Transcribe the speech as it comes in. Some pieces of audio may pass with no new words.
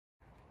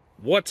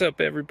What's up,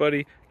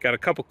 everybody? Got a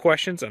couple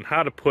questions on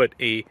how to put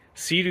a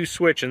Sea-Doo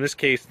switch, in this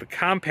case the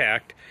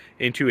compact,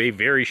 into a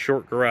very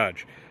short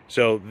garage.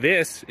 So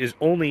this is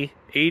only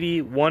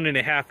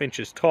 81.5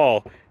 inches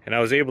tall, and I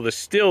was able to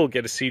still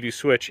get a Sea-Doo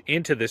switch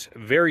into this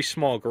very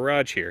small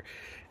garage here.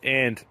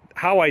 And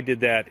how I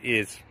did that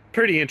is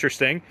pretty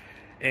interesting,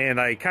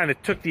 and I kind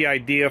of took the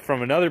idea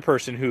from another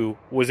person who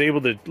was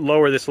able to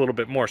lower this a little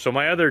bit more. So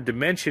my other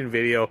dimension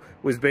video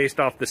was based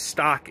off the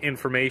stock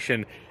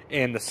information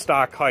and the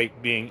stock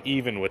height being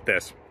even with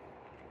this.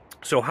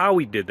 So how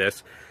we did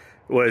this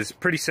was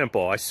pretty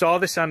simple. I saw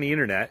this on the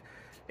internet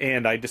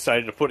and I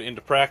decided to put it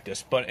into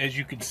practice. But as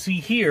you can see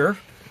here,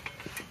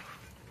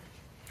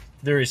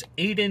 there is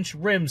 8-inch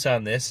rims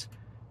on this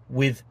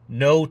with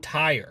no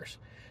tires.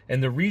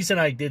 And the reason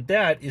I did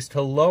that is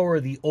to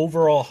lower the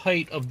overall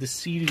height of the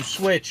Sea-Doo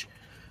switch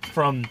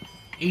from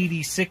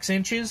 86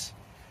 inches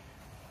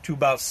to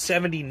about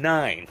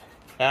 79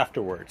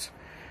 afterwards.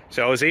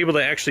 So I was able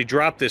to actually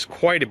drop this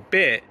quite a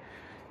bit.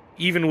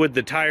 Even with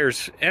the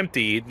tires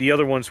empty, the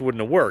other ones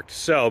wouldn't have worked.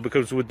 So,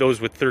 because with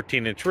those with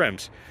 13-inch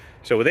rims.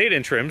 So with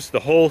 8-inch rims, the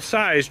whole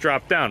size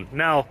dropped down.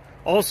 Now,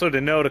 also to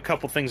note, a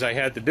couple things I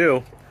had to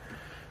do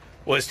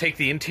was take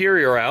the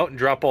interior out and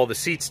drop all the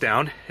seats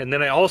down. And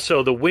then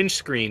the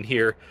windscreen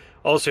here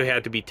also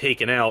had to be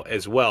taken out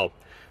as well.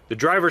 The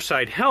driver's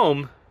side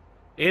helm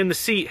and the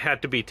seat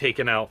had to be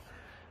taken out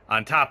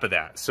on top of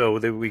that so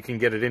that we can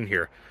get it in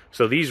here.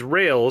 So these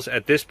rails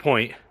at this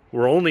point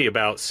were only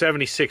about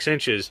 76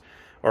 inches,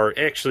 or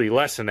actually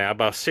less than that,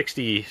 about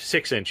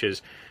 66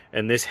 inches.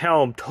 And this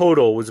helm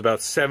total was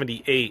about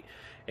 78.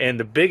 And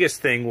the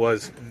biggest thing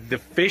was the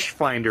fish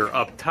finder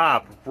up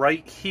top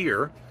right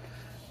here.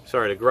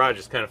 Sorry, the garage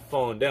is kind of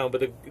falling down,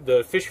 but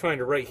the fish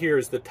finder right here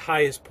is the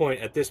highest point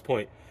at this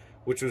point,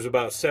 which was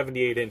about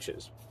 78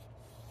 inches.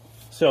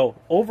 So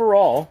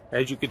overall,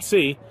 as you can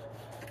see,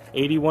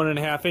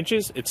 81.5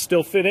 inches, it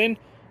still fit in.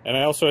 And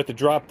I also had to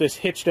drop this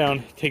hitch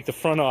down, take the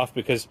front off,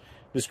 because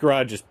this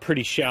garage is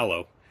pretty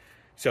shallow.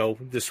 So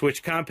the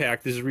Switch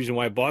Compact, this is the reason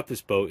why I bought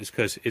this boat, is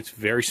because it's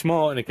very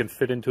small and it can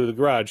fit into the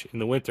garage in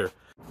the winter.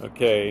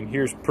 Okay, and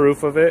here's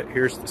proof of it.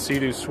 Here's the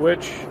Sea-Doo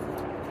switch,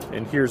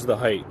 and here's the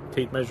height.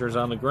 Tape measure is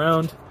on the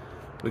ground.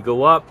 We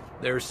go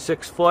up, there's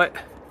 6 foot.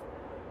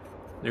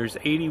 There's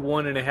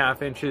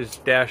 81.5 inches,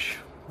 dash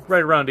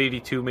right around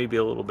 82, maybe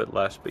a little bit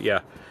less, but yeah.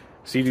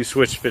 Sea-Doo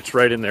switch fits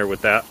right in there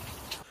with that.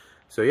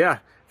 So yeah,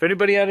 if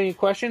anybody had any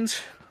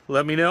questions,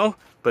 let me know.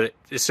 But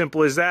as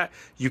simple as that.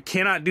 You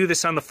cannot do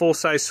this on the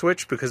full-size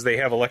switch because they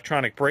have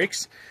electronic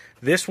brakes.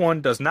 This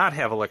one does not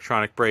have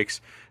electronic brakes.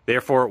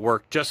 Therefore, it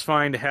worked just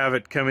fine to have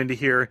it come into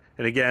here.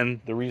 And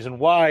again, the reason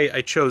why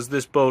I chose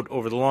this boat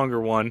over the longer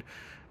one,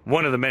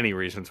 one of the many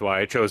reasons why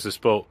I chose this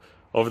boat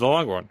over the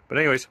longer one. But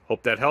anyways,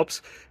 hope that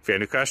helps. If you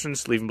have any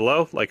questions, leave them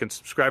below. Like and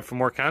subscribe for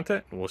more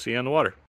content, and we'll see you on the water.